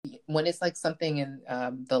when it's like something in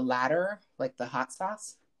the latter, like the hot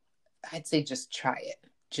sauce, I'd say just try it.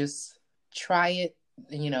 Just try it.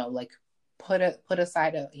 Like put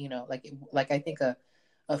aside like I think a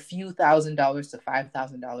few $1,000s to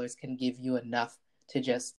 $5,000 can give you enough to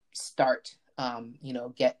just start.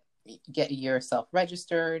 Get yourself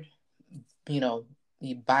registered. You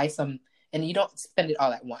buy some, and you don't spend it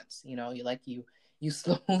all at once. You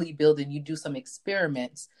slowly build and you do some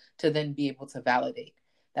experiments to then be able to validate.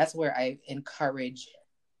 That's where I encourage,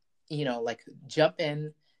 like jump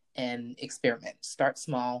in and experiment. Start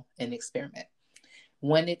small and experiment.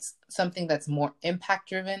 When it's something that's more impact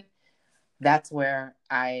driven, that's where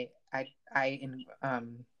I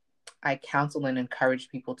counsel and encourage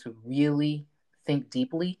people to really think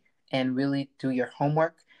deeply and really do your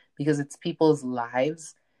homework, because it's people's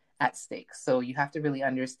lives at stake. So you have to really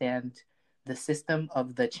understand the system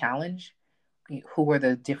of the challenge, who are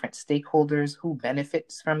the different stakeholders, who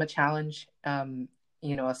benefits from a challenge, a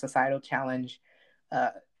societal challenge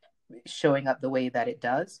showing up the way that it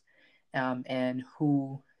does, and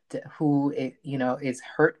who is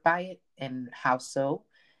hurt by it, and how so,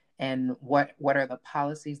 and what are the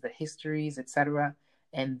policies, the histories, etc.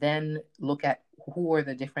 And then look at who are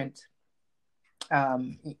the different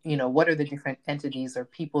what are the different entities or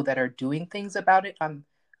people that are doing things about it,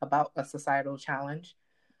 about a societal challenge,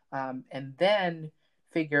 and then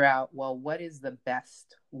figure out, well, what is the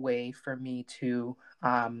best way for me to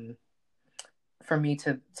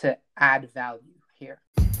add value here.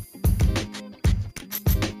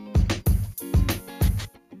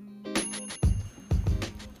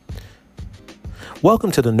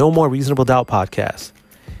 Welcome to the No More Reasonable Doubt podcast.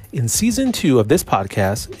 In season 2 of this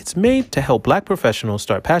podcast, it's made to help Black professionals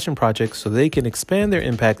start passion projects so they can expand their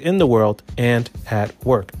impact in the world and at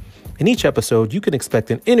work. In each episode, you can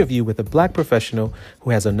expect an interview with a Black professional who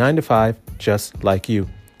has a 9-to-5 just like you.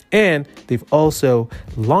 And they've also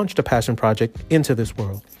launched a passion project into this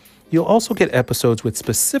world. You'll also get episodes with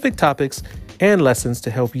specific topics and lessons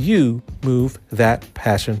to help you move that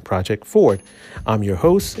passion project forward. I'm your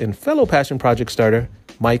host and fellow passion project starter,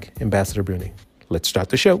 Mike Ambassador Bruni. Let's start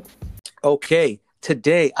the show. Okay,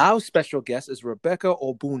 today our special guest is Rebecca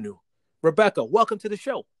Obunu. Rebecca, welcome to the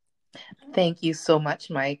show. Thank you so much,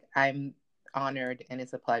 Mike. I'm honored, and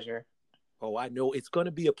it's a pleasure. Oh, I know it's going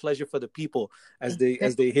to be a pleasure for the people as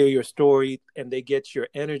they hear your story and they get your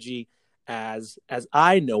energy as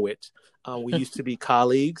I know it. We used to be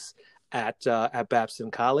colleagues at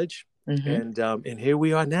Babson College, and here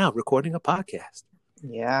we are now recording a podcast.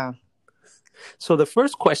 Yeah. So the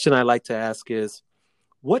first question I like to ask is,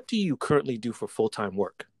 what do you currently do for full-time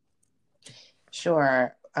work?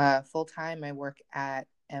 Sure. Full-time, I work at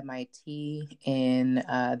MIT in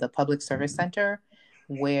the Public Service Center,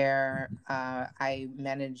 where I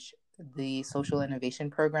manage the social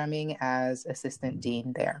innovation programming as assistant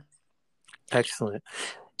dean there. Excellent.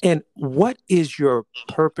 And what is your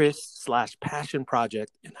purpose/passion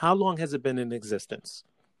project, and how long has it been in existence?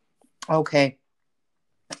 Okay.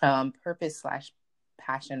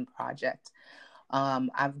 Purpose/passion project.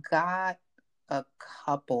 I've got a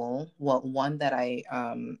couple. Well, one that I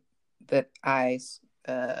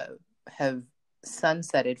have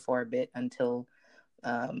sunsetted for a bit until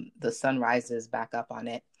the sun rises back up on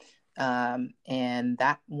it. And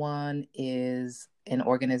that one is an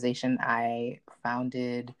organization I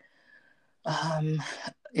founded.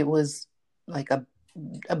 It was like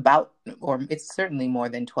it's certainly more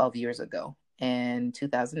than 12 years ago, in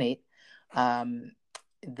 2008.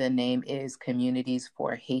 The name is Communities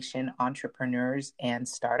for Haitian Entrepreneurs and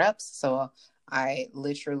Startups. So I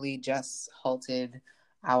literally just halted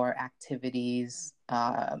our activities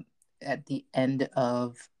at the end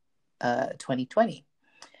of 2020.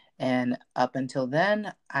 And up until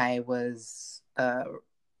then, I was,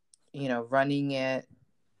 running it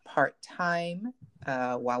part-time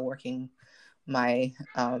while working my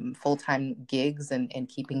full-time gigs and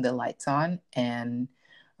keeping the lights on, and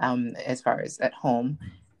as far as at home.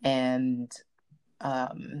 And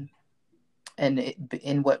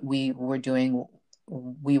in what we were doing,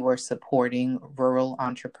 we were supporting rural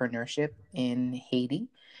entrepreneurship in Haiti,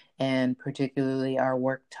 and particularly our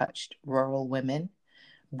work touched rural women.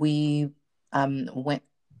 We went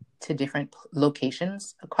to different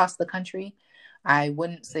locations across the country. I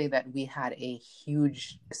wouldn't say that we had a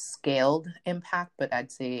huge scaled impact, but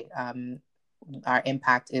I'd say our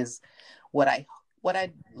impact is what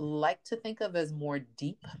I'd like to think of as more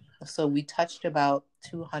deep. So we touched about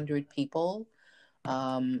 200 people,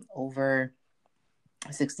 over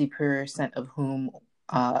 60% of whom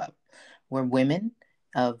were women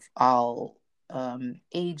of all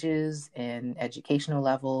ages and educational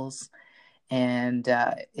levels. And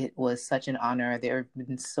it was such an honor. There have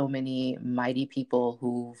been so many mighty people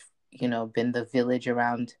who've, been the village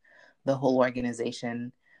around the whole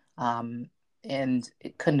organization. And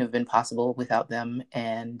it couldn't have been possible without them.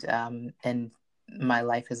 And my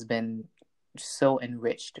life has been so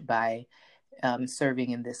enriched by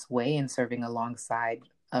serving in this way and serving alongside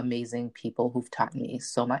amazing people who've taught me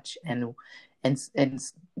so much, and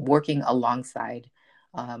working alongside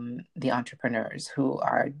the entrepreneurs who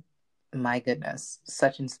are, my goodness,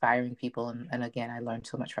 such inspiring people. And again, I learned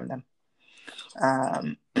so much from them.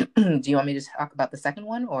 Do you want me to talk about the second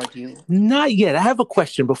one, or do you? Not yet. I have a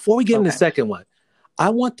question before we get in the Okay. second one. I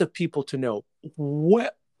want the people to know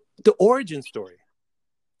what the origin story.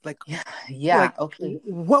 Like, Okay.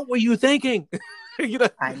 What were you thinking?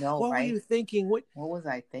 I know, what were right? you thinking? What was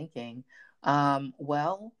I thinking?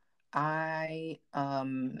 Well, I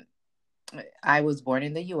was born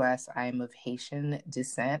in the U.S. I'm of Haitian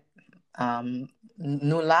descent.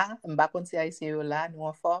 Nou la, mba kon si Haitien yo la, nou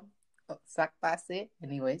an form, sak pase,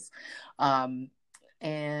 anyways.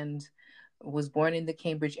 And was born in the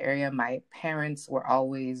Cambridge area. My parents were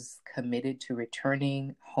always committed to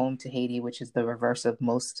returning home to Haiti, which is the reverse of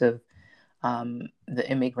most of the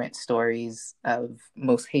immigrant stories of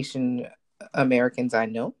most Haitian Americans I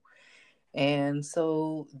know. And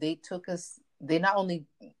so they not only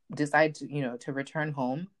decided to return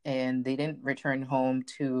home, and they didn't return home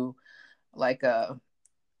to like a,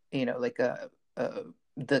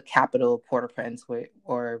 the capital, Port-au-Prince,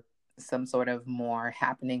 or some sort of more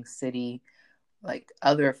happening city, like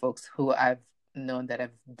other folks who I've known that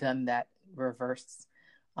have done that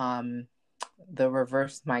the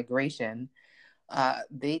reverse migration.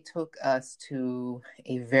 They took us to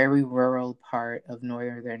a very rural part of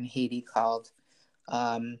northern Haiti called,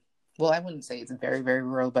 well, I wouldn't say it's very, very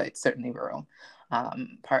rural, but it's certainly rural,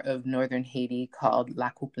 part of northern Haiti called La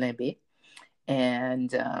Coupe-Limbé.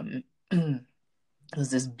 And it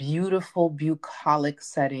was this beautiful, bucolic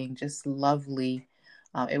setting, just lovely.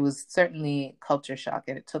 It was certainly culture shock,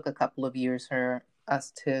 and it took a couple of years for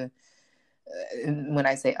us to, when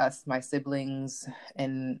I say us, my siblings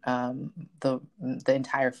and the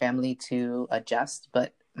entire family, to adjust.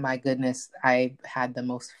 But my goodness, I had the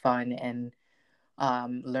most fun, and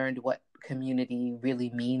learned what community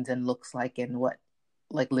really means and looks like, and what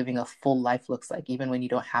like living a full life looks like, even when you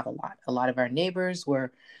don't have a lot. A lot of our neighbors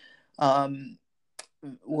um,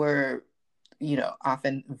 were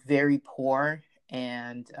often very poor,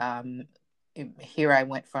 and here I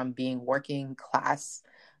went from being working class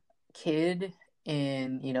kid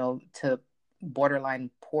to borderline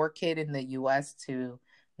poor kid in the US, to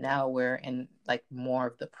now we're in like more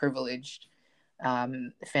of the privileged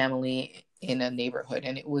family in a neighborhood.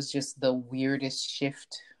 And it was just the weirdest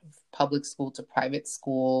shift, public school to private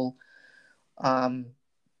school.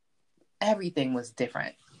 Everything was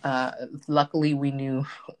different. Luckily we knew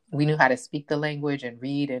how to speak the language and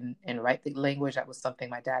read and write the language. That was something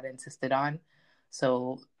my dad insisted on.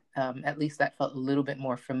 So at least that felt a little bit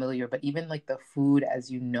more familiar. But even like the food as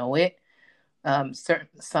you know it,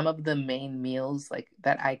 some of the main meals like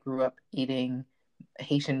that I grew up eating,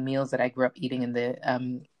 Haitian meals that I grew up eating in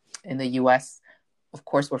the US, of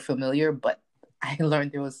course, were familiar, but I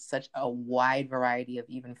learned there was such a wide variety of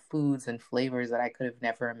even foods and flavors that I could have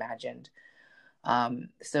never imagined.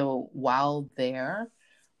 So while there,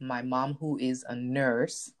 my mom, who is a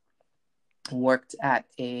nurse, worked at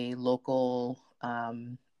a local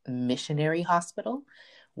missionary hospital,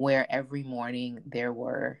 where every morning there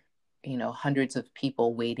were, hundreds of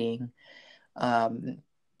people waiting, and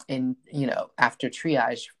after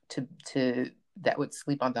triage to that would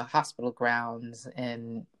sleep on the hospital grounds,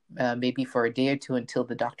 and maybe for a day or two until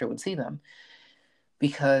the doctor would see them,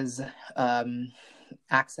 because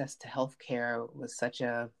access to healthcare was such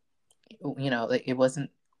a, it wasn't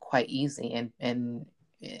quite easy. And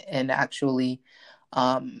actually,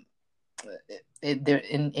 there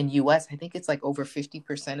in US, I think it's like over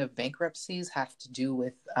 50% of bankruptcies have to do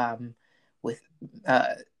with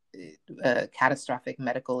uh, catastrophic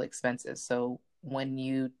medical expenses. So when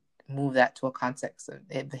you move that to a context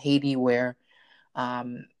of Haiti, where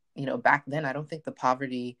back then I don't think the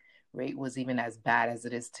poverty rate was even as bad as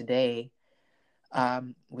it is today,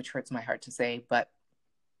 which hurts my heart to say. But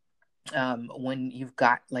when you've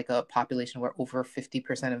got like a population where over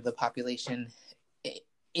 50% of the population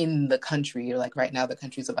in the country, like right now the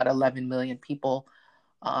country's about 11 million people,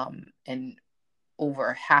 and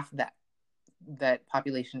over half that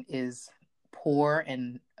population is poor,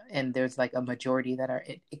 and there's like a majority that are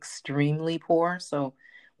extremely poor. So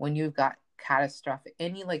when you've got catastrophic,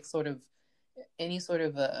 any sort of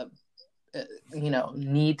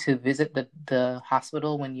need to visit the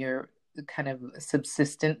hospital when you're kind of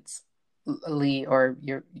subsistence or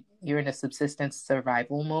you're in a subsistence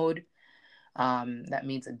survival mode. That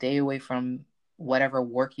means a day away from whatever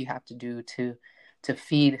work you have to do to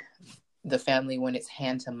feed the family when it's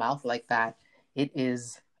hand to mouth like that. It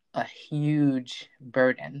is a huge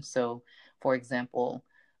burden. So, for example,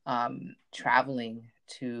 traveling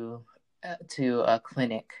to a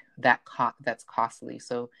clinic that's costly.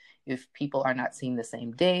 So if people are not seeing the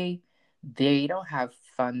same day, they don't have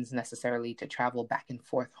funds necessarily to travel back and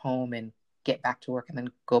forth home and get back to work and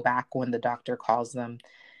then go back when the doctor calls them.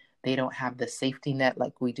 They don't have the safety net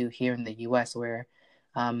like we do here in the US, where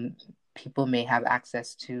people may have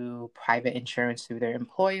access to private insurance through their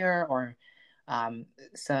employer, or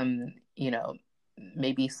some,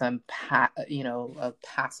 maybe some, a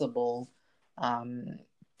passable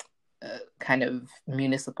kind of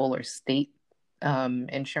municipal or state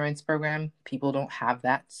insurance program. People don't have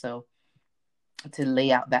that. So to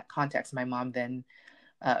lay out that context, my mom then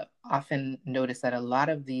often noticed that a lot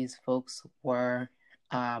of these folks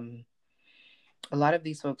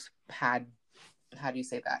had, how do you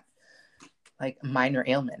say that? Like minor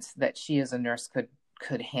ailments that she as a nurse could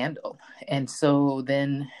handle. And so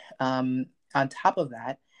then on top of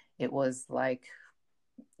that, it was like,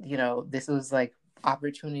 this was like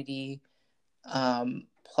opportunity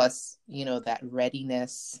plus, that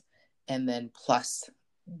readiness, and then plus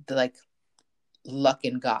the like luck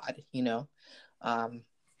in God,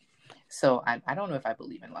 so I don't know if I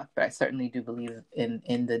believe in luck, but I certainly do believe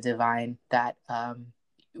in the divine, that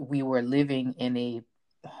we were living in a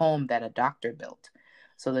home that a doctor built.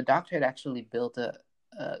 So the doctor had actually built a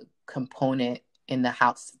component in the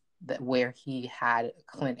house where he had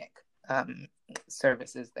clinic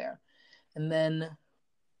services there. And then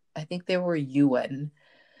I think there were UN's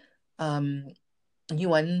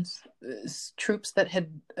troops that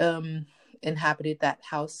had inhabited that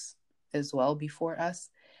house as well before us.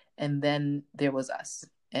 And then there was us.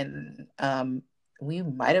 And we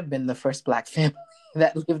might have been the first Black family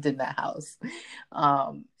that lived in that house.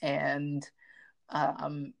 And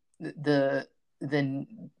the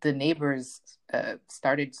neighbors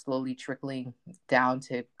started slowly trickling down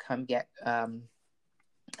to come get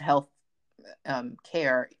health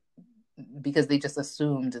care, because they just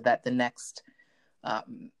assumed that the next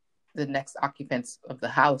occupants of the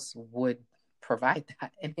house would provide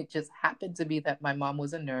that. And it just happened to be that my mom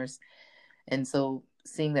was a nurse. And so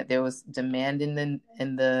seeing that there was demand in the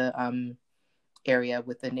area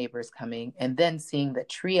with the neighbors coming, and then seeing the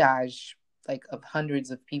triage, like, of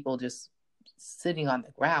hundreds of people just sitting on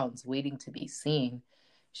the grounds waiting to be seen,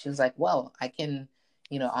 she was like, well, I can,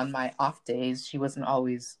 on my off days, she wasn't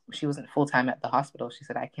full-time at the hospital. She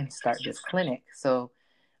said, I can start this clinic. So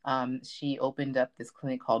she opened up this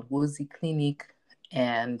clinic called Woozy Clinic,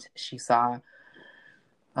 and she saw,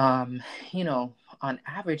 on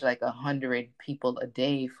average, like 100 people a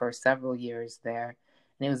day for several years there.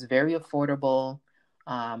 And it was very affordable.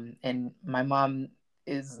 And my mom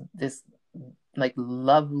is this like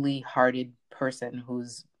lovely hearted person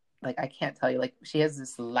who's like, I can't tell you, like, she has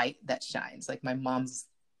this light that shines. Like my mom's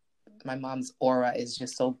aura is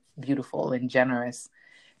just so beautiful and generous.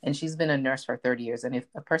 And she's been a nurse for 30 years. And if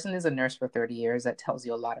a person is a nurse for 30 years, that tells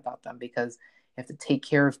you a lot about them, because you have to take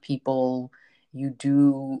care of people. You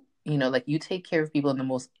do, like, you take care of people in the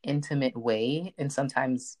most intimate way, and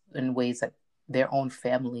sometimes in ways that their own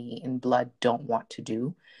family and blood don't want to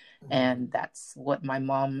do. Mm-hmm. And that's what my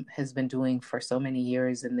mom has been doing for so many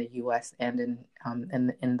years in the US and in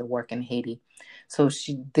the work in Haiti. So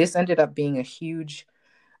this ended up being a huge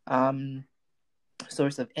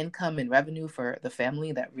source of income and revenue for the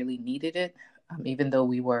family that really needed it, even though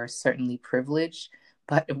we were certainly privileged.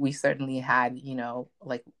 But we certainly had,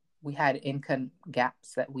 we had income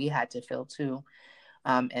gaps that we had to fill too.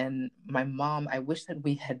 And my mom, I wish that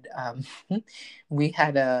we had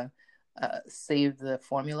saved the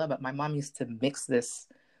formula, but my mom used to mix this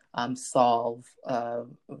solve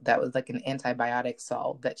that was like an antibiotic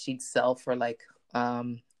solve that she'd sell for like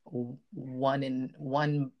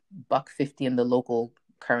 $1.50 in the local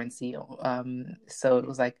currency. So it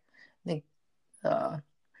was like, I think,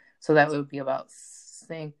 so that would be about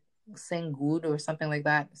Sengud or something like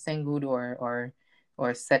that. Sengud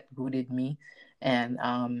or Set Gooded Me. And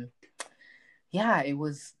yeah, it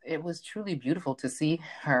was truly beautiful to see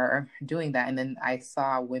her doing that. And then I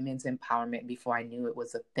saw women's empowerment before I knew it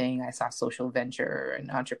was a thing. I saw social venture and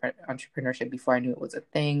entrepreneurship before I knew it was a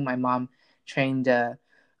thing. My mom trained a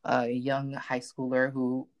young high schooler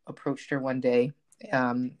who approached her one day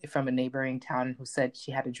from a neighboring town, who said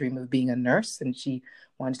she had a dream of being a nurse and she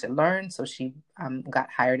wanted to learn. So she got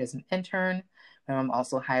hired as an intern. My mom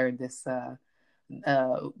also hired this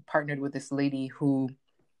partnered with this lady who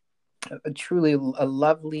truly a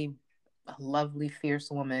lovely, fierce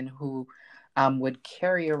woman who would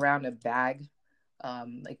carry around a bag,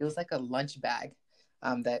 like it was like a lunch bag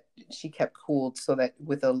that she kept cooled so that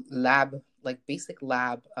with a lab, like basic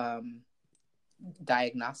lab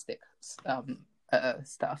diagnostic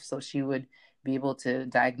stuff. So she would be able to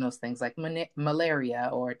diagnose things like malaria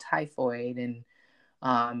or typhoid and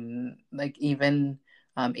like even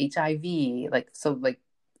HIV. Like so, like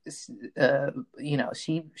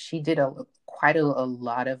she did quite a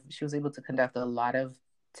lot of. She was able to conduct a lot of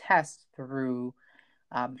tests through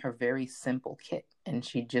her very simple kit, and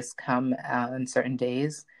she'd just come on certain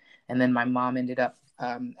days, and then my mom ended up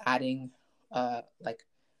adding like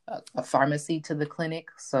a pharmacy to the clinic,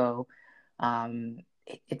 so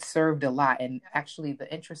it served a lot. And actually,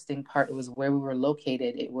 the interesting part was where we were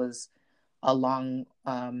located. It was along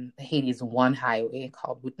Haiti's one highway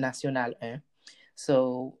called Route Nationale 1.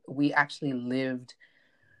 So we actually lived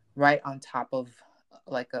right on top of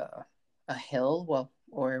like a hill, well,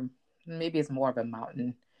 or maybe it's more of a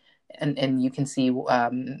mountain. And you can see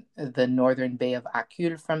the northern bay of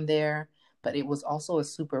Acul from there, but it was also a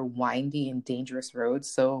super windy and dangerous road.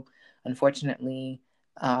 So unfortunately,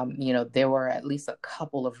 there were at least a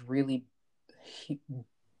couple of really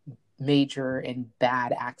major and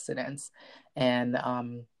bad accidents, and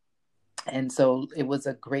so it was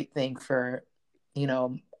a great thing for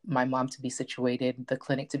my mom to be situated, the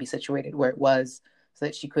clinic to be situated where it was, so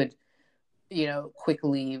that she could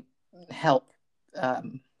quickly help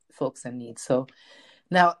folks in need. So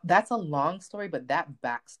now that's a long story, but that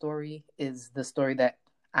backstory is the story that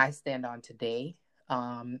I stand on today.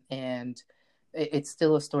 And it's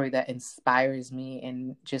still a story that inspires me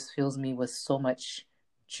and just fills me with so much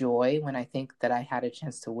joy when I think that I had a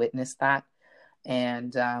chance to witness that.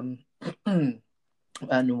 And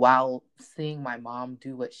and while seeing my mom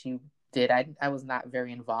do what she did, I was not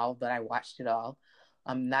very involved, but I watched it all.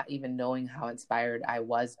 Not even knowing how inspired I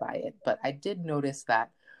was by it. But I did notice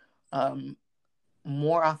that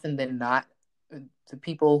more often than not, the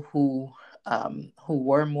people who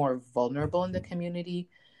were more vulnerable in the community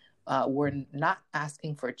were not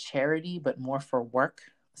asking for charity, but more for work.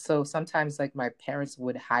 So sometimes, like, my parents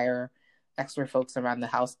would hire extra folks around the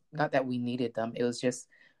house. Not that we needed them; it was just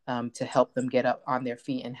to help them get up on their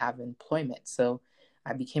feet and have employment. So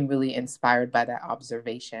I became really inspired by that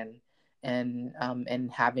observation, and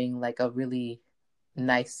having like a really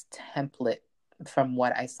nice template from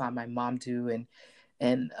what I saw my mom do,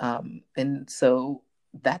 and so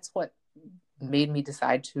that's what made me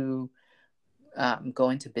decide to go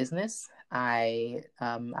into business. I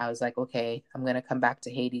was like, okay, I'm gonna come back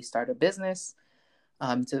to Haiti, start a business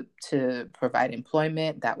to provide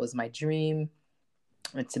employment. That was my dream.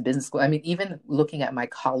 Went to business school. I mean, even looking at my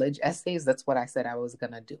college essays, that's what I said I was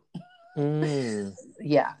gonna do.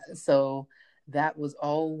 Yeah, so that was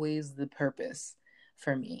always the purpose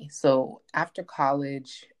for me. So after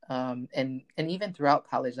college, and even throughout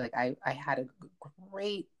college, like I had a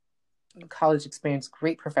great college experience,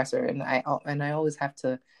 great professor, and I always have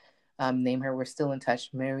to name her. We're still in touch,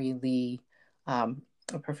 Mary Lee,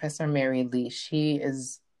 Professor Mary Lee. She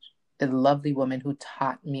is a lovely woman who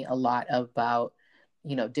taught me a lot about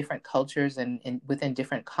different cultures, and within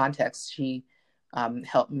different contexts. She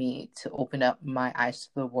helped me to open up my eyes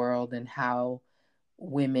to the world and how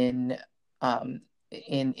women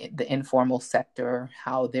in the informal sector,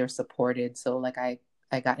 how they're supported. So like I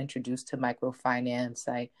got introduced to microfinance.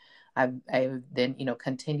 I then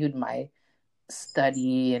continued my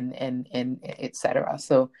study and etc.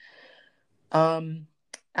 So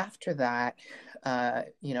after that,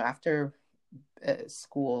 after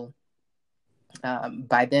school,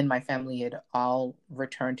 by then my family had all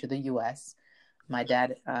returned to the U.S. My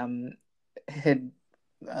dad had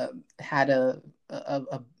had a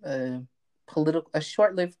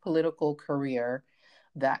short-lived political career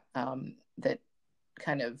that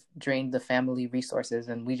kind of drained the family resources,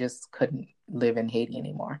 and we just couldn't live in Haiti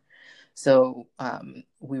anymore. So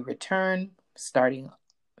we returned, starting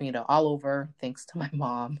all over, thanks to my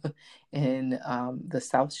mom, in the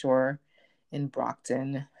South Shore in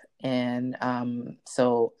Brockton. And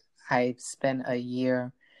so I spent a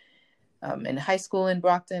year in high school in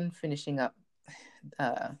Brockton, finishing up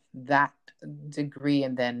that degree,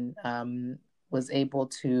 and then was able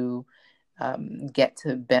to get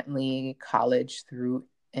to Bentley College through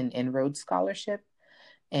an En-ROADS scholarship,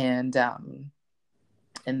 and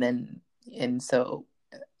then and so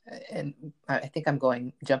and I think I'm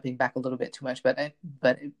jumping back a little bit too much, but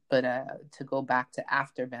to go back to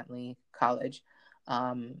after Bentley College,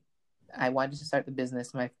 I wanted to start the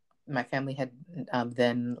business. My family had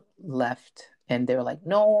then left And they were like,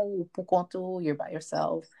 no, Pukontu, you're by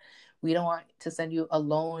yourself. We don't want to send you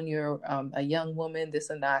alone. You're a young woman, this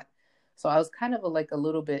and that. So I was kind of like a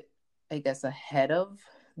little bit, I guess, ahead of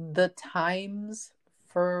the times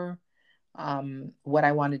for what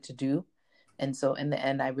I wanted to do. And so in the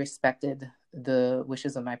end, I respected the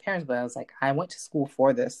wishes of my parents, but I was like, I went to school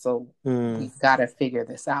for this, so we've got to figure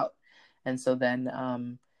this out. And so then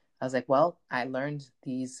I was like, well, I learned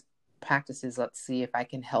these practices. Let's see if I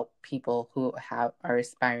can help people who are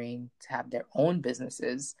aspiring to have their own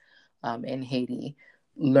businesses in Haiti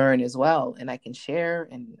learn as well, and I can share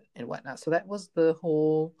and whatnot. So that was the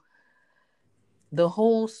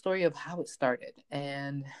whole story of how it started.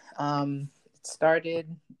 And it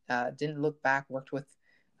started, didn't look back, worked with,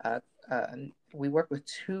 we worked with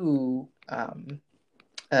two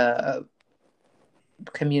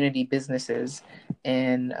community businesses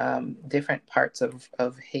in different parts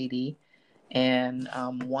of Haiti. And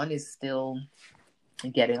one is still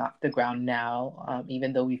getting off the ground now.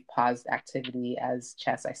 Even though we've paused activity as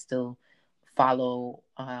Chess, I still follow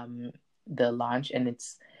the launch. And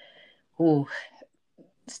it's,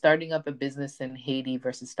 starting up a business in Haiti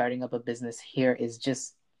versus starting up a business here is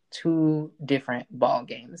just two different ball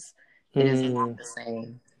games. It is not the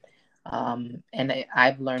same. And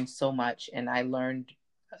I've learned so much, and I learned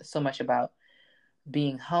so much about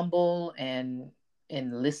being humble and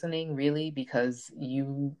listening, really, because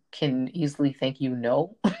you can easily think you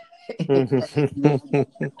know.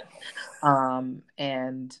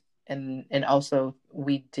 And also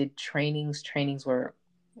we did trainings. Trainings were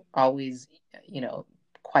always,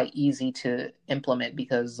 quite easy to implement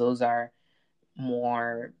because those are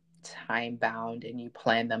more time bound and you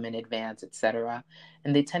plan them in advance, etc.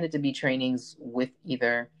 And they tended to be trainings with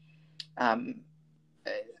either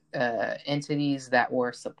entities that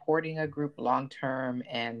were supporting a group long term,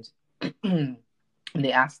 and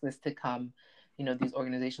they asked us to come. These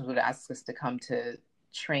organizations would ask us to come to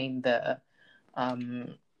train the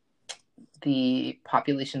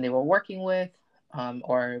population they were working with,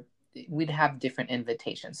 or we'd have different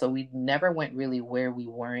invitations. So we never went really where we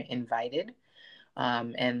weren't invited.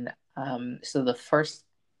 So the first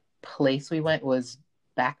place we went was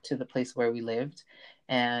back to the place where we lived.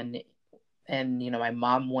 And my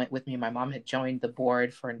mom went with me. My mom had joined the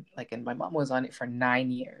board and my mom was on it for 9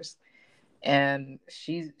 years. And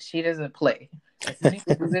she doesn't play. Like, you need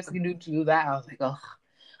to do this, you need to do that. I was like, oh.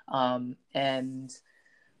 And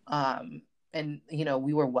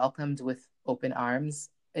we were welcomed with open arms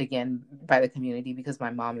again by the community because my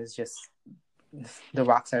mom is just the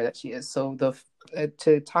rock star that she is. So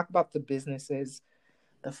to talk about the businesses,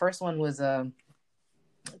 the first one was a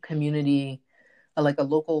community, like a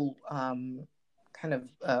local kind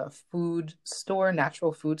of food store,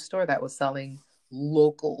 natural food store that was selling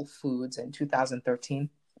local foods in 2013.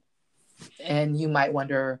 And you might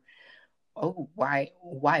wonder, oh, why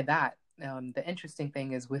that? The interesting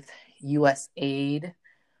thing is with USAID,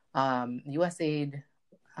 USAID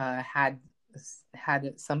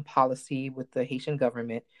had some policy with the Haitian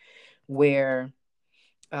government where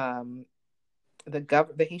the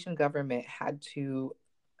Haitian government had to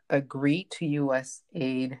agree to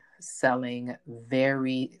USAID selling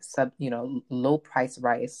very low price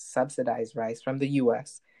rice, subsidized rice from the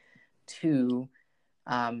US to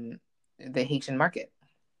the Haitian market.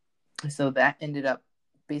 So that ended up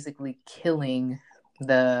basically killing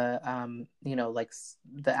the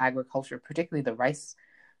the agriculture, particularly the rice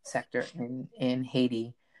sector in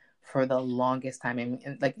Haiti for the longest time.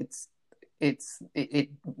 And like it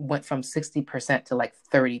went from 60% to like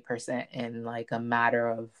 30% in like a matter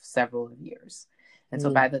of several years. And so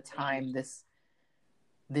by the time this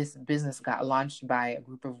business got launched by a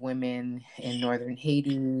group of women in northern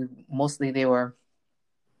Haiti, mostly they were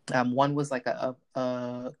one was like a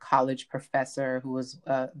college professor who was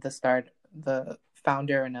the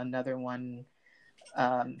founder, and another one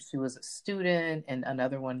she was a student, and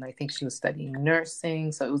another one I think she was studying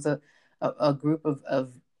nursing. So it was a group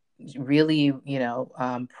of really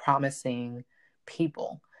promising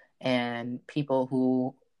people, and people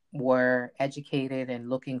who were educated and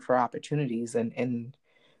looking for opportunities, and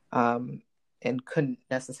couldn't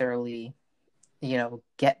necessarily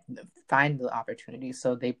find the opportunities.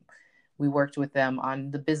 So we worked with them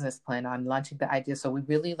on the business plan, on launching the idea. So we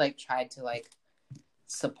really tried to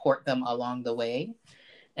support them along the way.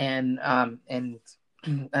 And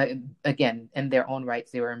again, in their own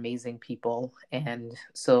rights, they were amazing people. And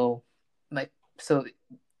so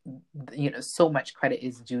so much credit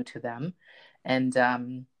is due to them. And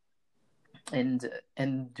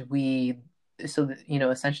we,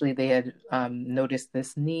 essentially they had noticed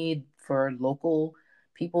this need for local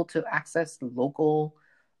people to access local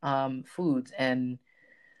foods. And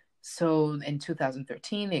so in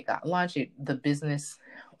 2013, it got launched. The business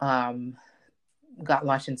got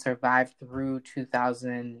launched and survived through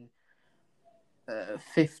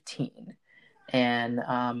 2015. And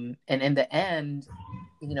in the end,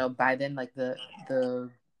 by then, like the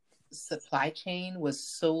supply chain was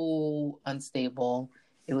so unstable.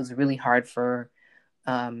 It was really hard for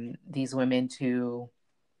these women to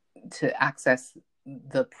access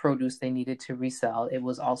the produce they needed to resell. It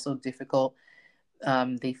was also difficult.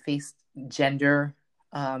 They faced gender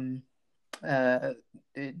um, uh,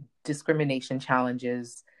 discrimination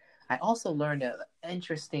challenges. I also learned an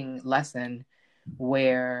interesting lesson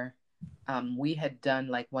where we had done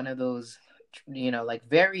like one of those, like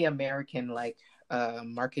very American, like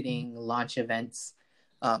marketing launch events,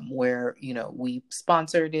 where, we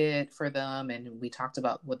sponsored it for them and we talked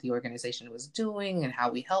about what the organization was doing and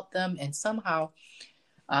how we helped them. And somehow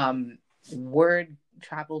word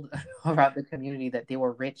traveled around the community that they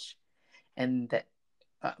were rich and that,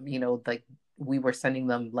 like we were sending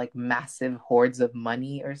them like massive hordes of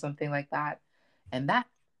money or something like that. And that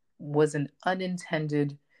was an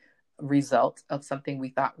unintended result of something we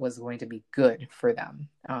thought was going to be good for them,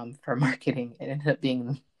 for marketing. It ended up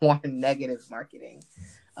being more negative marketing.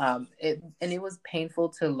 It was painful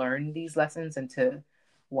to learn these lessons and to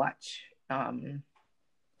watch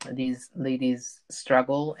these ladies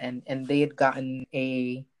struggle. And they had gotten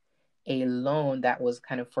a loan that was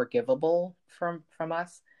kind of forgivable from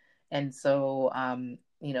us. And so,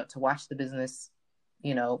 to watch the business,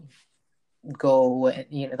 go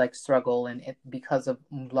and, like struggle, and because of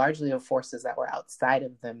largely of forces that were outside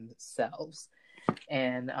of themselves.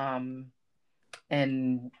 And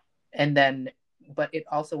and then, but it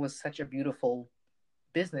also was such a beautiful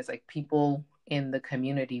business. Like people in the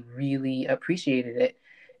community really appreciated it,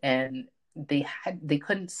 and they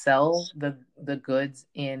couldn't sell the goods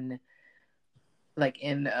in the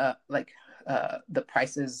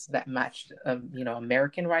prices that matched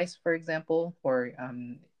American rice, for example, or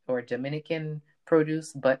Dominican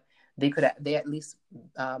produce, but they at least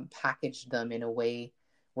packaged them in a way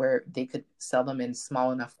where they could sell them in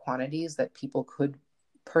small enough quantities that people could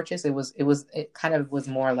purchase. It kind of was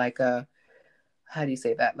more like a, how do you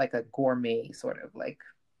say that, like a gourmet sort of like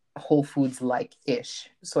Whole Foods like ish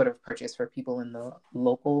sort of purchase for people in the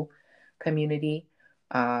local community.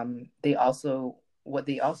 What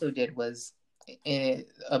they also did was, a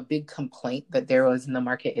big complaint that there was in the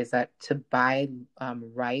market is that to buy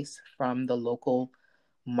rice from the local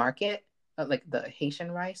market, like the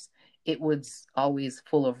Haitian rice, it was always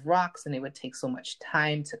full of rocks, and it would take so much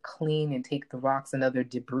time to clean and take the rocks and other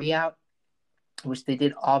debris out, which they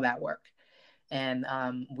did all that work. And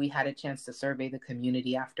we had a chance to survey the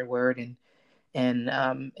community afterward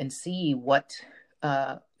and see what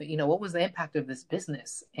was the impact of this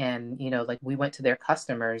business. And like we went to their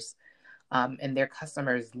customers, and their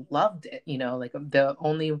customers loved it. Like the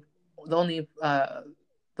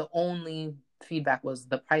only feedback was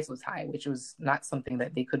the price was high, which was not something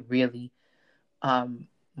that they could really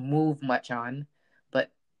move much on.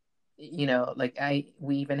 But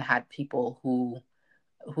we even had people who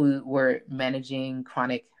were managing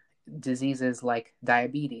chronic diseases like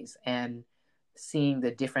diabetes, and seeing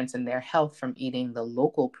the difference in their health from eating the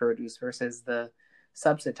local produce versus the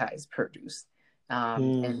subsidized produce,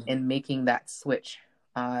 and making that switch.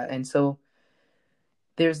 And so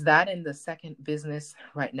there's that. And the second business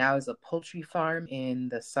right now is a poultry farm in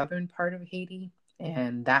the southern part of Haiti.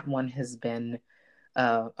 And that one has been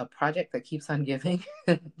a project that keeps on giving,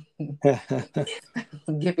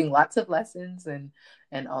 giving lots of lessons and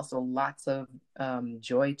also lots of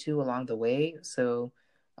joy too along the way. So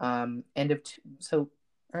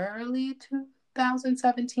early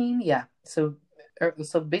 2017, yeah. So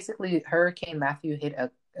basically, Hurricane Matthew hit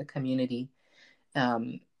a community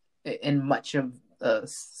in much of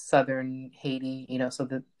southern Haiti.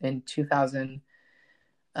 So in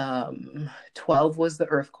 2012 was the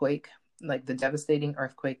earthquake, like the devastating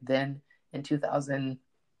earthquake. Then in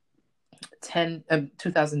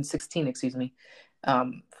 2016, excuse me,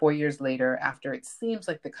 4 years later, after it seems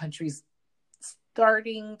like the country's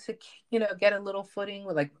starting to get a little footing,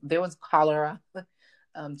 with like there was cholera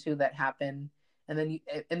too that happened. And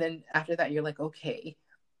then after that, you're like, okay,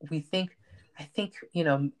 I think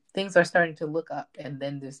things are starting to look up. And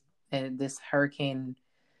then this hurricane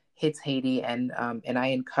hits Haiti, and I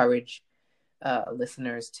encourage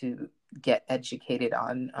listeners to get educated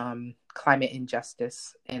on climate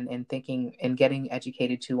injustice, and thinking and getting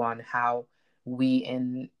educated too on how we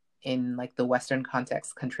in like the Western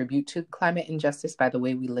context contribute to climate injustice by the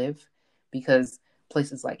way we live, because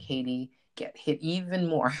places like Haiti get hit even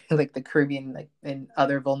more, like the Caribbean, like and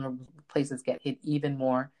other vulnerable places get hit even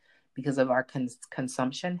more because of our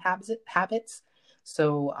consumption habits.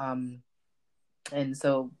 So, and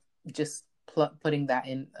so just putting that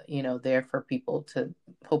in, there for people to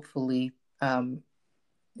hopefully,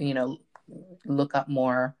 you know, look up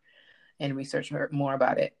more and research more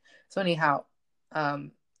about it. So anyhow,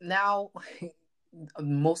 now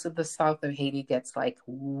most of the south of Haiti gets like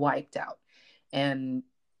wiped out, and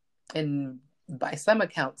by some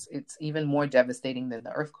accounts, it's even more devastating than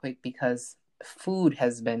the earthquake because food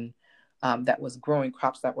has been that was growing,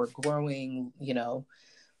 crops that were growing,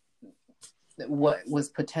 what was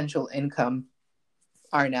potential income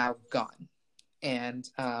are now gone, and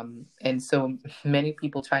so many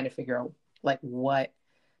people trying to figure out like what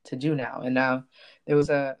to do now. And now there was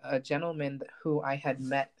a gentleman who I had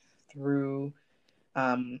met through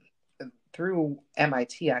through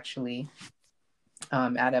MIT actually,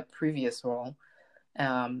 at a previous role,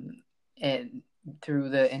 and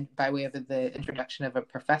by way of the introduction of a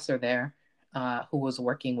professor there, who was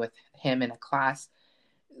working with him in a class.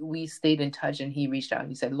 We stayed in touch, and he reached out and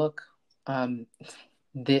he said, "Look,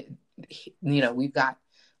 we've got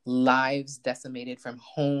lives decimated from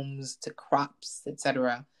homes to crops,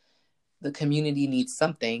 etc. The community needs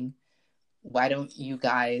something. Why don't you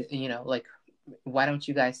guys, why don't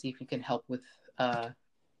you guys see if you can help with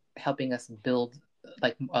helping us build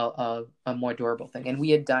like a more durable thing?" And we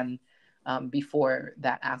had done, before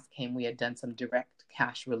that ask came, we had done some direct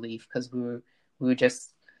cash relief because we were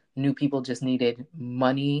just knew people just needed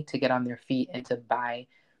money to get on their feet and to buy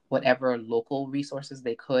whatever local resources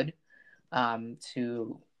they could,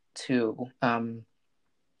 to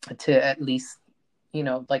at least,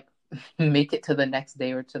 like make it to the next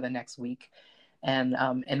day or to the next week. And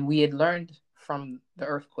we had learned from the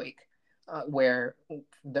earthquake, where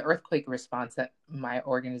the earthquake response that my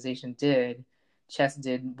organization did, Chess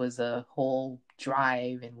did, was a whole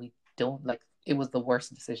drive, and it was the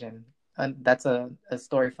worst decision. That's a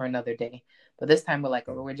story for another day. But this time we're like,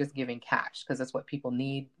 we're just giving cash because that's what people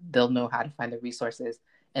need. They'll know how to find the resources,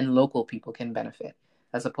 and local people can benefit,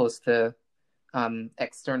 as opposed to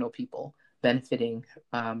external people benefiting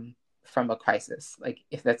from a crisis. Like,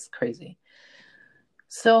 if that's crazy.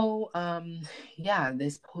 So,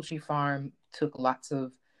 this poultry farm took lots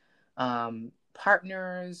of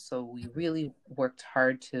partners. So we really worked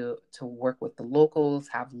hard to work with the locals,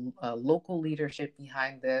 have local leadership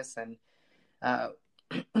behind this, and a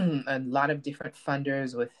lot of different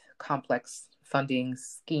funders with complex funding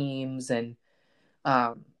schemes. And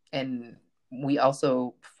we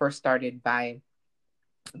also first started by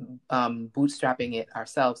bootstrapping it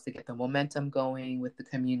ourselves to get the momentum going with the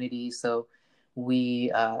community. So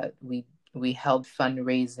we held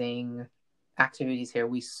fundraising activities here.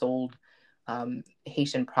 We sold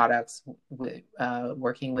Haitian products,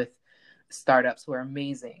 working with startups who are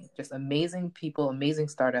amazing, just amazing people, amazing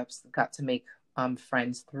startups. Got to make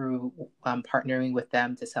friends through partnering with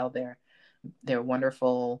them to sell their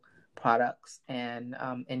wonderful products, and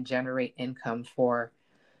generate income for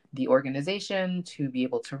the organization to be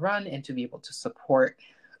able to run and to be able to support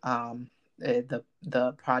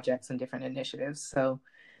the projects and different initiatives. So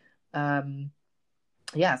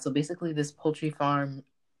so basically this poultry farm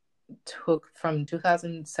took from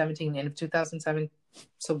 2017, end of 2007,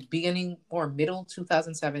 so beginning or middle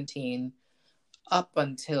 2017 up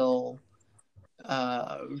until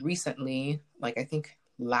recently, like I think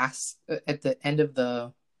at the end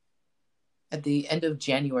of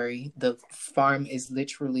January, the farm is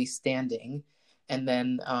literally standing. And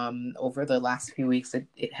then over the last few weeks,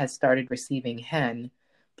 it has started receiving hen.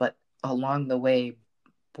 But along the way,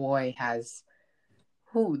 boy,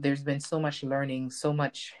 there's been so much learning, so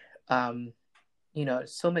much,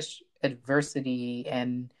 so much adversity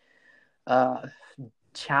and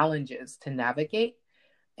challenges to navigate.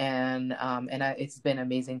 And it's been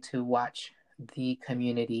amazing to watch the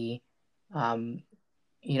community,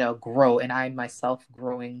 grow, and I myself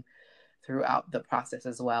growing throughout the process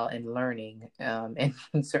as well, and learning, and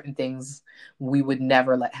certain things we would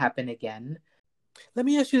never let happen again. Let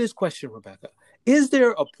me ask you this question, Rebecca. Is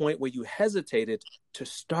there a point where you hesitated to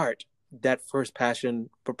start that first passion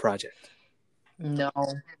for project? No.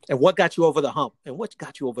 And what got you over the hump?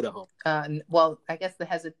 Well, I guess the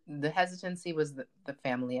hesitancy was the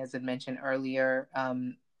family, as I mentioned earlier.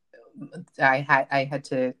 I had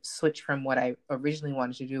to switch from what I originally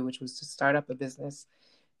wanted to do, which was to start up a business,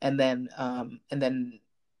 and then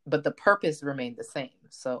but the purpose remained the same.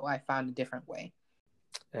 So I found a different way.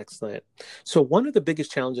 Excellent. So one of the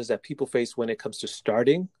biggest challenges that people face when it comes to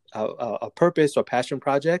starting a purpose or passion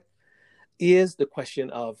project is the question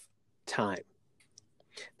of time.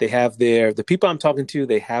 They have the people I'm talking to,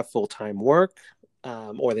 they have full-time work,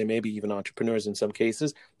 or they may be even entrepreneurs in some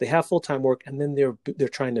cases. They have full-time work, and then they're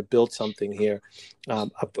trying to build something here,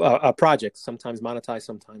 a project, sometimes monetize,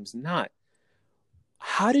 sometimes not.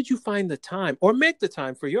 How did you find the time or make the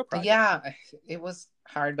time for your project? Yeah, it was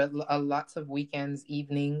hard, but lots of weekends,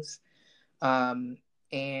 evenings, um,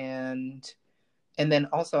 and then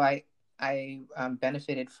also I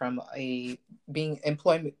benefited from a being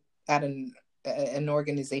employment at an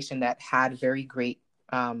organization that had very great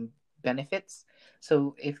benefits.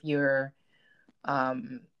 So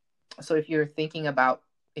um, if you're thinking about,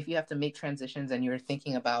 if you have to make transitions and you're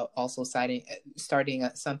thinking about also starting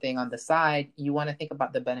something on the side, you want to think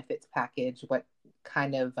about the benefits package. What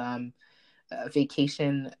kind of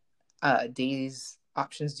vacation days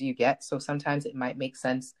options do you get? So sometimes it might make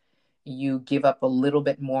sense you give up a little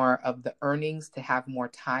bit more of the earnings to have more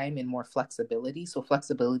time and more flexibility. So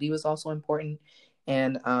flexibility was also important.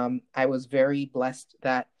 And I was very blessed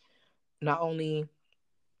that not only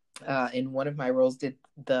in one of my roles did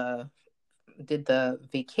the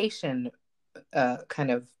vacation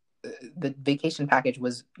kind of the vacation package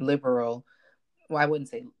was liberal. Well, I wouldn't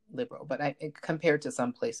say liberal, but compared to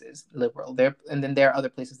some places, liberal. There, and then there are other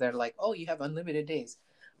places that are like, oh, you have unlimited days.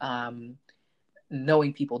 Um,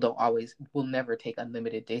 Knowing people will never take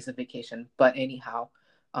unlimited days of vacation. But anyhow,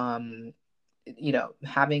 um,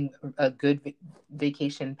 having a good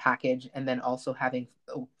vacation package and then also having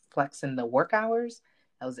flex in the work hours,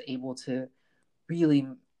 I was able to really,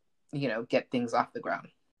 get things off the ground.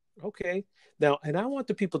 Okay. Now, and I want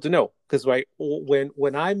the people to know, because right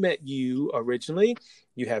when I met you originally,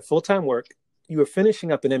 you had full-time work, you were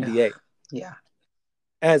finishing up an MBA Yeah.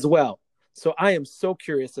 as well. So I am so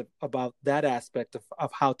curious about that aspect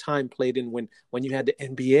of how time played in when you had the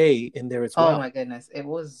MBA in there as Oh well. my goodness. It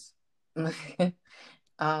was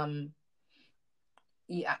um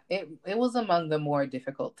yeah, it was among the more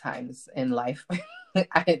difficult times in life.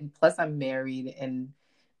 Plus I'm married, and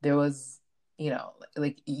there was,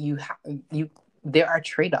 like you there are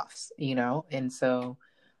trade-offs, and so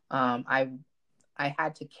I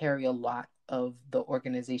had to carry a lot of the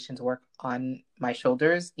organization's work on my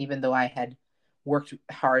shoulders, even though I had worked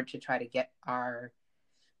hard to try to get our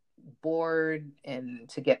board and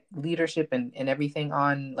to get leadership and everything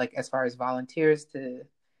on, like as far as volunteers to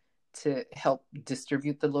help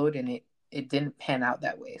distribute the load, and it didn't pan out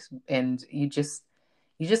that way. And you just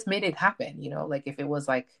made it happen, like if it was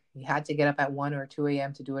like you had to get up at 1 or 2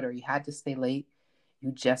 a.m. to do it, or you had to stay late,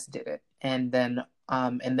 you just did it. And then I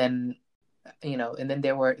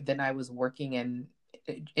was working and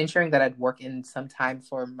ensuring that I'd work in some time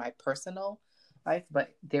for my personal life,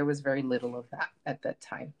 but there was very little of that at that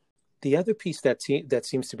time. The other piece that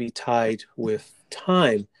seems to be tied with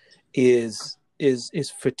time is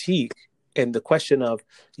fatigue, and the question of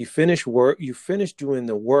you finish doing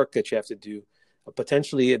the work that you have to do,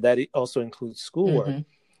 potentially that also includes schoolwork. Mm-hmm.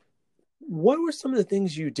 What were some of the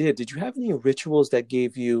things you did? Did you have any rituals that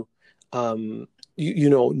gave you,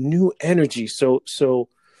 new energy? So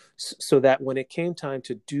that when it came time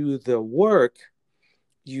to do the work,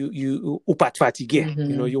 you pas fatigué,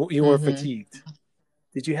 Mm-hmm. you weren't Mm-hmm. fatigued.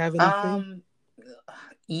 Did you have anything? Um,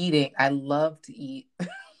 Eating. I love to eat.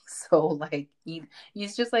 So like eat.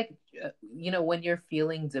 It's just like when you're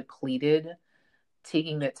feeling depleted,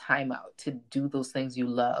 taking the time out to do those things you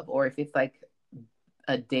love, or if it's like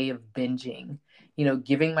a day of binging,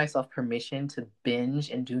 giving myself permission to binge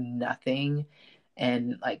and do nothing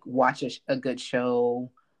and like watch a good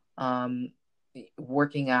show, um,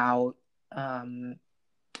 working out, and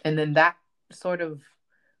then that sort of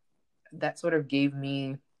gave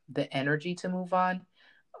me the energy to move on.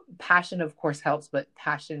 Passion of course helps, but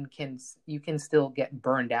you can still get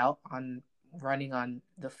burned out on running on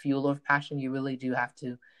the fuel of passion. You really do have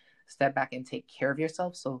to step back and take care of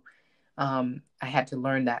yourself. So I had to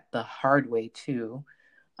learn that the hard way too.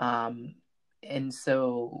 um, and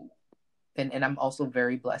so and I'm also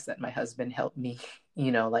very blessed that my husband helped me,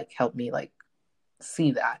 help me like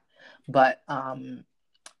see that. But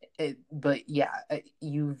yeah,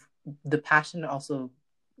 you've the passion also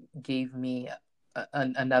gave me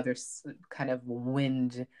another kind of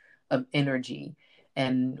wind of energy.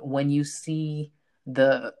 And when you see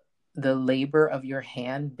the labor of your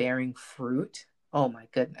hand bearing fruit, oh my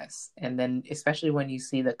goodness. And then especially when you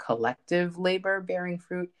see the collective labor bearing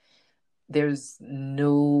fruit, there's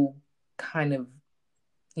no kind of,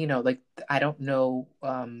 like I don't know,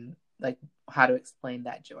 like how to explain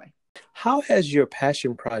that joy. How has your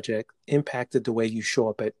passion project impacted the way you show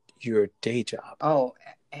up at your day job? Oh,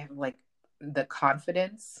 like the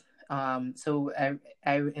confidence. So I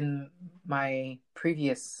in my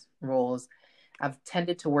previous roles, I've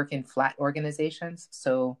tended to work in flat organizations,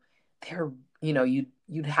 so they're,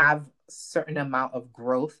 you'd have certain amount of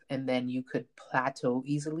growth, and then you could plateau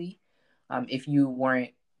easily, if you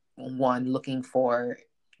weren't one looking for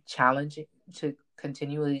challenge to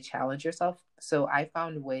continually challenge yourself. So I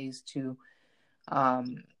found ways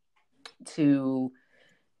um, to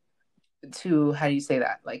how do you say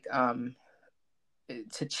that, like,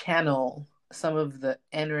 to channel some of the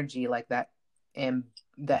energy like that, and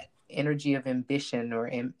that energy of ambition, or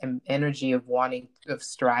energy of wanting, of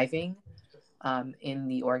striving, in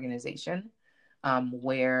the organization,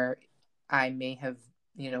 where I may have,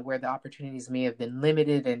 where the opportunities may have been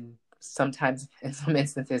limited, and sometimes in some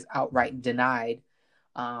instances outright denied,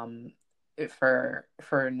 um, for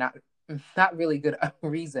not really good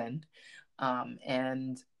reason,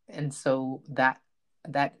 and so that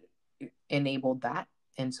enabled that.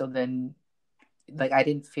 And so then, like, I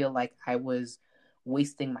didn't feel like I was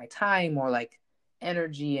wasting my time, or like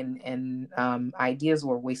energy and ideas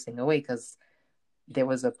were wasting away, because there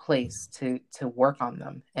was a place to work on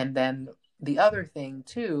them. And then the other thing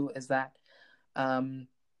too is that,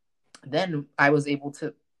 then I was able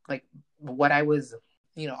to, like, what I was,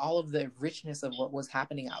 all of the richness of what was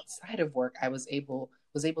happening outside of work, I was able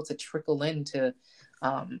to trickle into,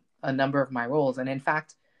 a number of my roles. And in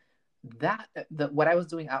fact, what I was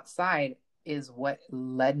doing outside is what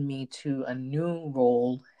led me to a new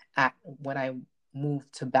role at when I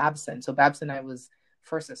moved to Babson. So Babson, I was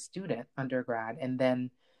first a student, undergrad, and then,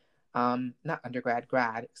 not undergrad,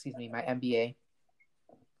 grad, excuse me, my MBA.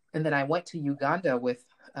 And then I went to Uganda with,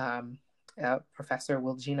 Professor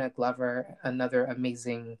Wilgina Glover, another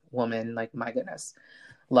amazing woman. Like, my goodness,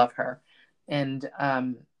 love her. And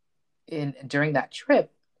during that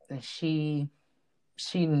trip, she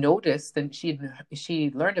noticed, and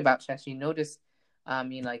she learned about chess. She noticed,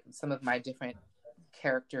 like, some of my different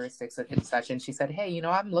characteristics and such. And she said, "Hey,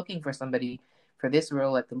 I'm looking for somebody for this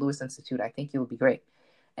role at the Lewis Institute. I think you would be great."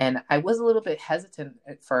 And I was a little bit hesitant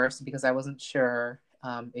at first, because I wasn't sure,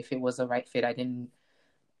 if it was the right fit. I didn't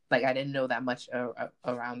know that much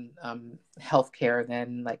around, healthcare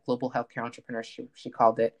then, like global healthcare entrepreneurship, she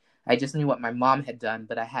called it. I just knew what my mom had done,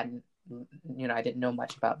 but I hadn't, I didn't know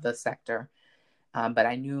much about the sector. But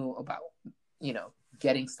I knew about,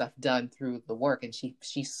 getting stuff done through the work, and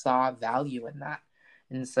she saw value in that.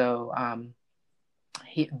 And so,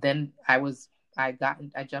 then I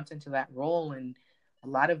jumped into that role, and a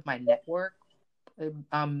lot of my network,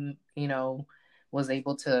 was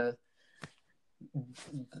able to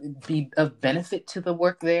be of benefit to the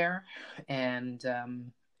work there. And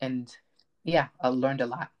yeah, I learned a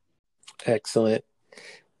lot. Excellent.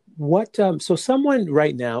 So someone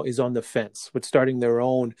right now is on the fence with starting their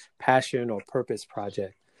own passion or purpose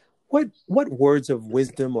project. What words of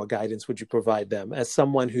wisdom or guidance would you provide them, as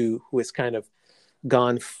someone who is kind of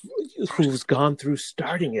who's gone through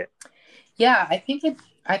starting it? Yeah, I think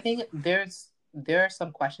there are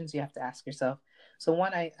some questions you have to ask yourself. So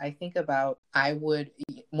one, I think about,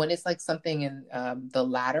 when it's like something in, the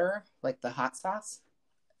ladder, like the hot sauce,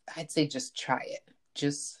 I'd say just try it.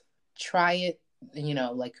 Just try it,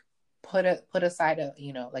 like, put aside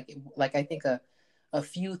like I think a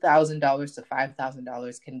few $1,000s to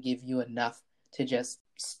 $5,000 can give you enough to just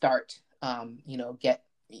start,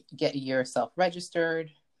 get yourself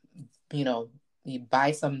registered, you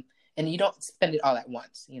buy some, and you don't spend it all at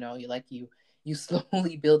once. You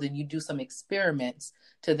slowly build, and you do some experiments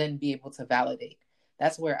to then be able to validate.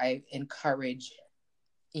 That's where I encourage,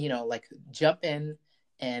 like, jump in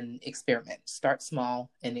and experiment. Start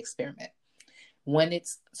small and experiment. When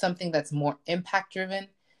it's something that's more impact driven,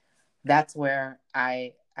 that's where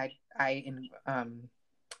I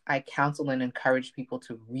counsel and encourage people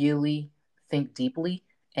to really think deeply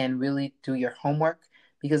and really do your homework,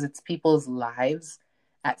 because it's people's lives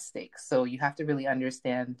at stake. So you have to really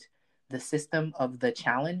understand the system of the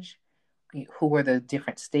challenge. Who are the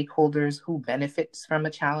different stakeholders? Who benefits from a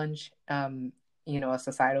challenge? A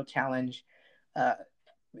societal challenge,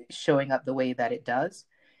 showing up the way that it does,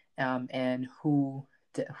 and who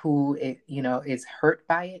is hurt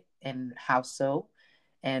by it, and how so,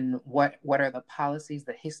 and what are the policies,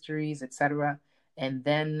 the histories, etc. And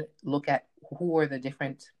then look at who are the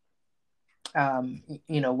different,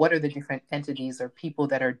 what are the different entities or people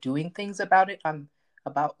that are doing things about it,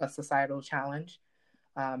 about a societal challenge,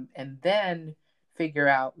 and then figure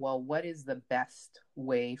out, well, what is the best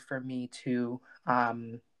way for me to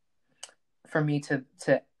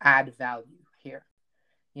add value here.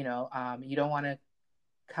 You don't want to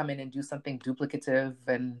come in and do something duplicative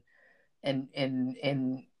and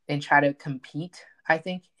try to compete. I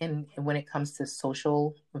think when it comes to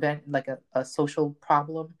social event, like a social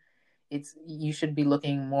problem, you should be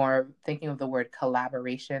looking more, thinking of the word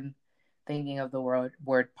collaboration, thinking of the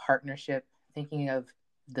word partnership, thinking of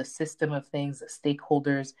the system of things, the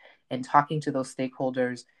stakeholders, and talking to those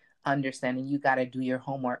stakeholders, understanding you got to do your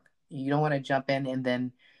homework. You don't want to jump in and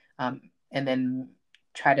then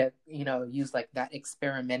try to, use like that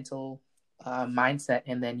experimental mindset,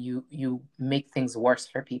 and then you make things worse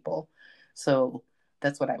for people. So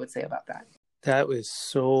that's what I would say about that. That was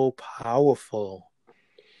so powerful.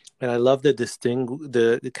 And I love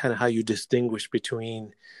the kind of how you distinguish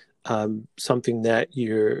between something that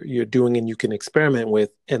you're doing and you can experiment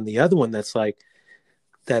with, and the other one that's like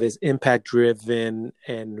that is impact driven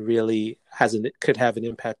and really could have an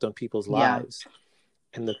impact on people's lives.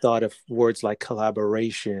 And the thought of words like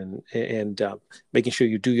collaboration and making sure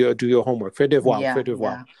you do your homework, faire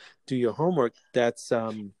devoir, do your homework. That's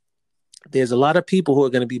there's a lot of people who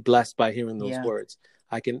are going to be blessed by hearing those words.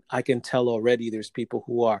 I can tell already. There's people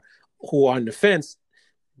who are on the fence,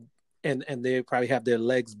 and they probably have their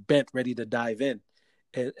legs bent, ready to dive in,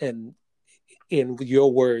 and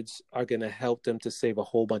your words are going to help them to save a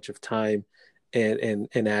whole bunch of time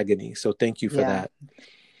and agony. So thank you for that.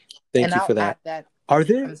 Thank you for that. Are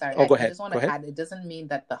there? I'm sorry. Go ahead. I just want to add, it doesn't mean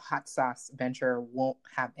that the hot sauce venture won't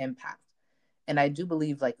have impact. And I do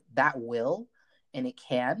believe like that will, and it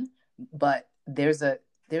can, but there's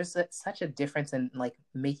such a difference in like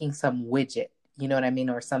making some widget, you know what I mean?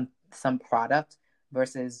 Or some product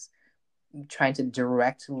versus trying to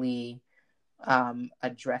directly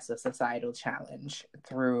address a societal challenge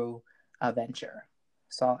through a venture.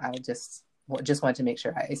 So I just wanted to make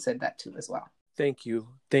sure I said that too as well. Thank you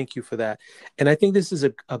for that. And I think this is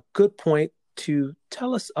a good point to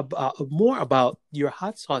tell us more about your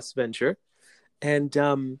hot sauce venture, and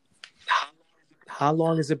how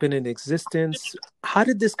long has it been in existence? How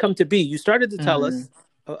did this come to be? You started to tell us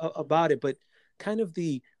about it, but kind of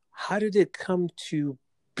how did it come to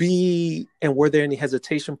be, and were there any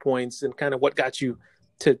hesitation points, and kind of what got you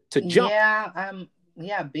to jump?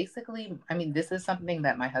 Basically, I mean, this is something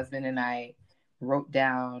that my husband and I wrote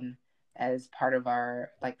down as part of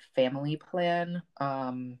our like family plan,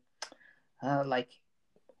 like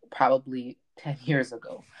probably 10 years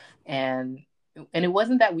ago. And it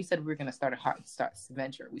wasn't that we said we were going to start a hot sauce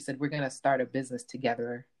venture. We said we're going to start a business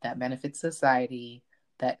together that benefits society,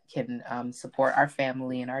 that can support our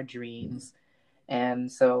family and our dreams.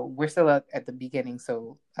 And so we're still at the beginning.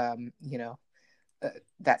 So,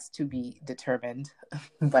 that's to be determined,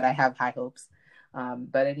 but I have high hopes.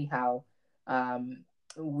 But anyhow,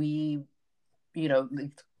 we,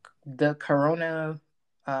 the corona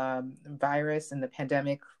virus and the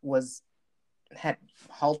pandemic had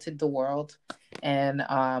halted the world, and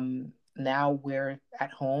now we're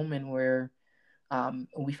at home, and we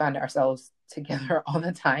find ourselves together all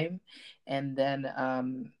the time. And then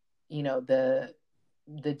the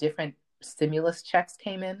different stimulus checks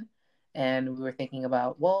came in, and we were thinking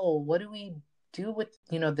about, well, what do we do with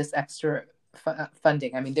this extra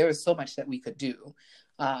funding? I mean, there was so much that we could do,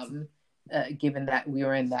 given that we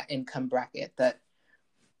were in that income bracket, that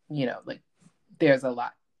like there's a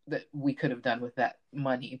lot that we could have done with that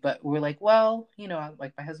money. But we're like, well,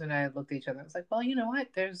 like my husband and I looked at each other. I was like, well, you know what?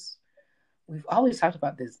 We've always talked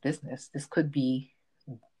about this business. This could be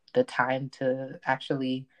the time to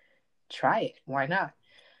actually try it. Why not?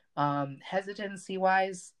 Hesitancy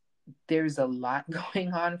wise, there's a lot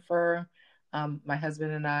going on for my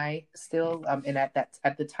husband and I still. And at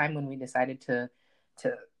the time when we decided to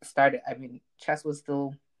start it, I mean, chess was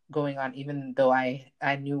still going on, even though I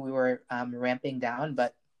knew we were ramping down,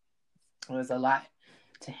 but it was a lot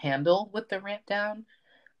to handle with the ramp down.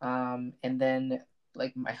 And then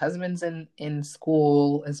like my husband's in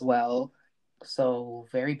school as well, so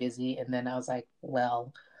very busy. And then I was like,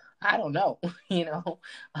 well, I don't know,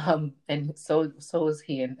 and so was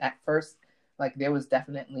he. And at first, like there was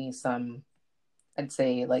definitely some, I'd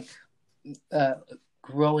say like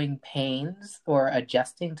growing pains or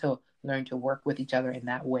adjusting to learn to work with each other in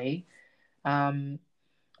that way.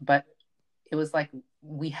 But it was like,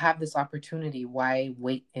 we have this opportunity, why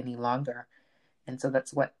wait any longer? And so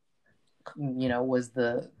that's what was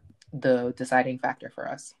the deciding factor for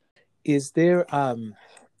us. Is there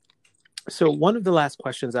so one of the last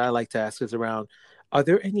questions I like to ask is around, are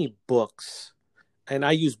there any books, and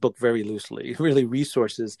I use book very loosely, really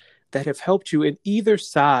resources that have helped you in either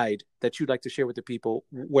side that you'd like to share with the people,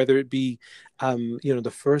 whether it be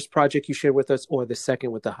the first project you shared with us or the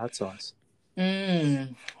second with the hot sauce?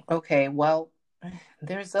 Okay, well, I'd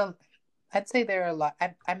say there are a lot.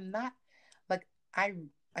 I'm not like, I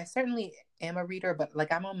certainly am a reader, but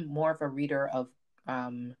like I'm more of a reader of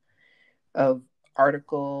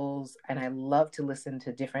articles, and I love to listen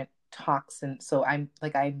to different talks, and so I'm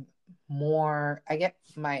more, I get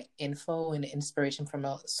my info and inspiration from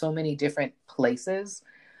so many different places.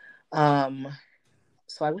 Um,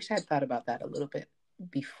 so I wish I had thought about that a little bit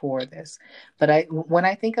before this. But when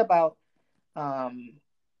I think about um,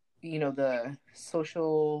 the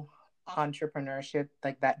social entrepreneurship,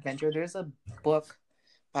 like that venture, there's a book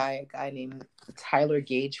by a guy named Tyler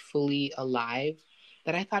Gage, Fully Alive,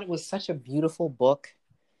 that I thought it was such a beautiful book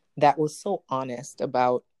that was so honest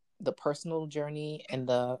about the personal journey and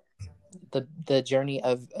the journey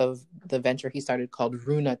of the venture he started called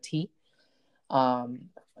Runa Tea. Um,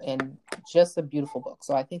 and just a beautiful book.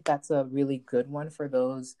 So I think that's a really good one for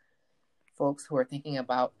those folks who are thinking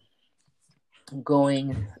about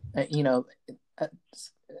going, uh,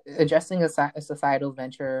 addressing a societal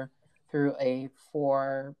venture through a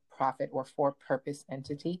for-profit or for-purpose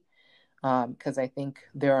entity. Because I think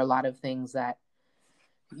there are a lot of things that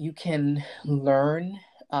you can learn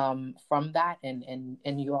from that, and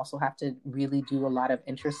you also have to really do a lot of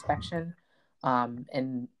introspection.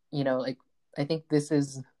 And like, I think this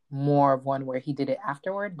is more of one where he did it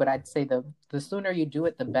afterward, but I'd say the sooner you do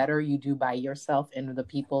it, the better you do by yourself and the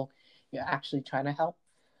people you're actually trying to help.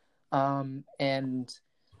 And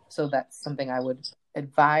so that's something I would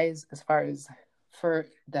advise. As far as for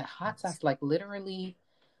the hot sauce, like literally,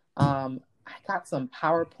 I got some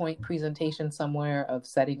PowerPoint presentation somewhere of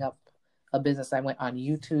setting up a business. I went on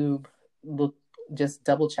YouTube, look, just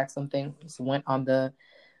double check some things. Went on the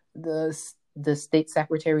state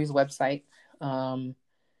secretary's website, um,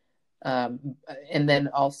 and then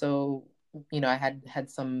also, I had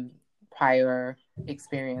some prior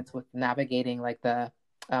experience with navigating like the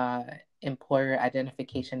uh, employer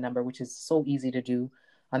identification number, which is so easy to do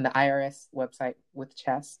on the IRS website with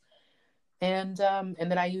Chess. And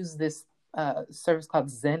then I use this service called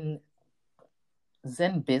Zen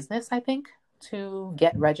Business, I think, to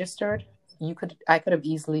get registered. I could have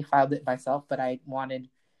easily filed it myself, but I wanted,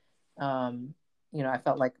 I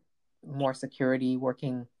felt like more security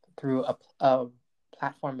working through a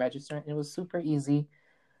platform register, and it was super easy.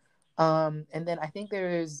 And then I think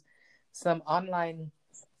there's some online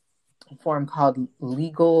form called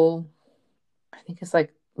Legal. I think it's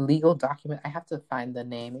like Legal Document. I have to find the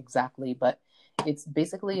name exactly, but it's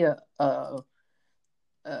basically a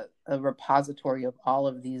repository of all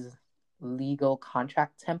of these legal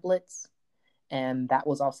contract templates, and that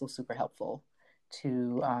was also super helpful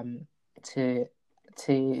to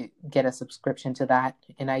to get a subscription to that.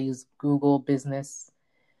 And I use Google Business,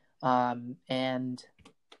 and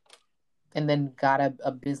then got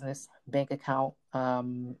a business bank account,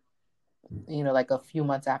 like a few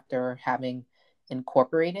months after having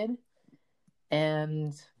incorporated.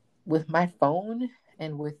 And with my phone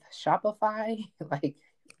and with Shopify, like,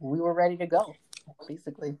 we were ready to go,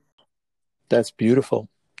 basically. That's beautiful.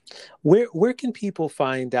 Where can people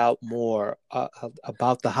find out more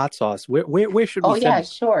about the hot sauce? Where should we send them?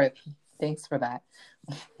 Sure. Thanks for that.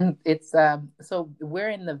 It's so we're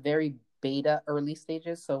in the very beta early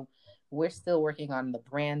stages, so we're still working on the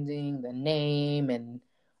branding, the name, and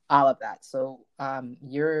all of that. So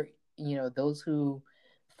those who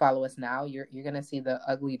follow us now, you're gonna see the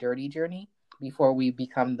ugly dirty journey before we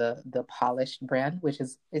become the polished brand, which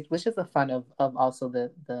is the fun of also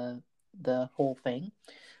the whole thing.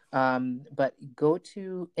 But go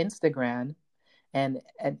to Instagram and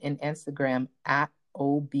in Instagram at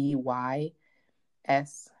OBYSAUCE.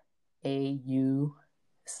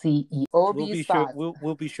 We'll be sure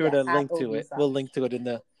we'll be sure to link to it. We'll link to it in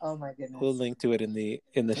the Oh my goodness. We'll link to it in the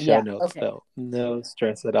show notes, okay. though. No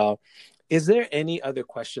stress at all. Is there any other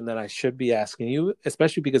question that I should be asking you,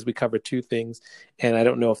 especially because we covered two things, and I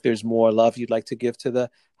don't know if there's more love you'd like to give to the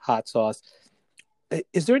hot sauce?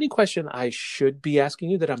 Is there any question I should be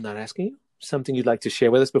asking you that I'm not asking you? Something you'd like to share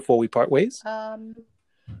with us before we part ways?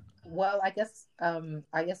 Well, I guess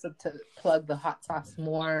to plug the hot sauce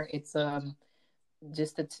more, it's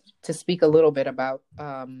just to speak a little bit about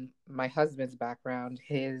my husband's background.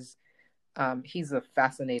 He's a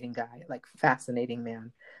fascinating guy, like fascinating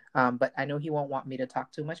man. But I know he won't want me to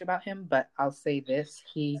talk too much about him, but I'll say this.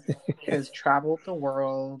 He has traveled the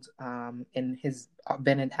world, and has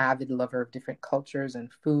been an avid lover of different cultures and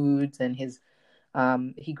foods. And he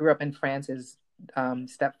grew up in France. His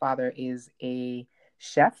stepfather is a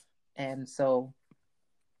chef. And so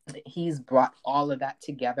he's brought all of that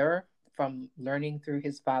together from learning through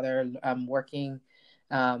his father, working,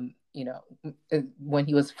 when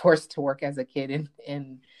he was forced to work as a kid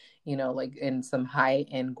in like in some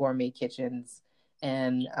high-end gourmet kitchens,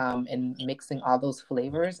 and mixing all those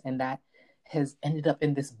flavors, and that has ended up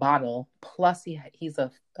in this bottle. Plus he's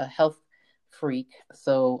a health freak.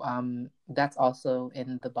 So that's also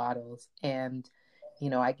in the bottles. And,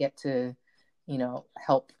 I get to,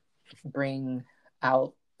 help bring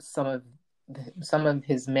out some of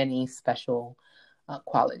his many special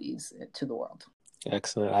qualities to the world.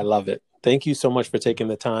 Excellent. I love it. Thank you so much for taking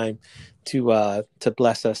the time to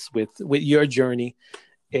bless us with your journey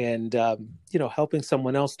and, helping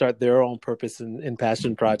someone else start their own purpose and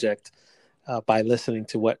passion project by listening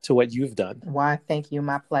to what you've done. Why, thank you.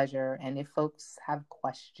 My pleasure. And if folks have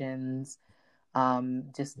questions,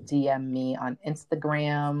 just DM me on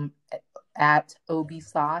Instagram at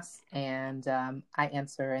OBSauce, and I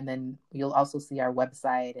answer. And then you'll also see our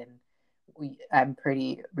website, and I'm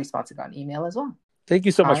pretty responsive on email as well. Thank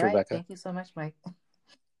you so much, All right. Rebecca. Thank you so much, Mike.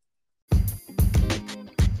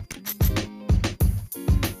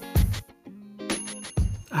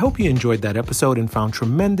 I hope you enjoyed that episode and found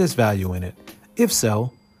tremendous value in it. If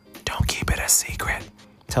so, don't keep it a secret.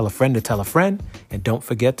 Tell a friend to tell a friend, and don't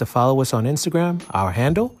forget to follow us on Instagram, our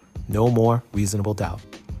handle, No More Reasonable Doubt.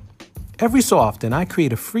 Every so often, I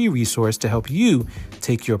create a free resource to help you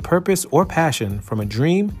take your purpose or passion from a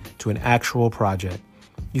dream to an actual project.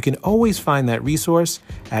 You can always find that resource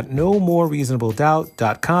at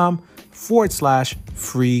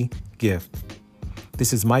nomorereasonabledoubt.com/free gift.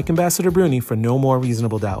 This is Mike Ambassador Bruni for No More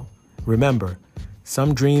Reasonable Doubt. Remember,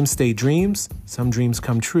 some dreams stay dreams, some dreams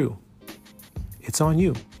come true. It's on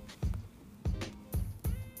you.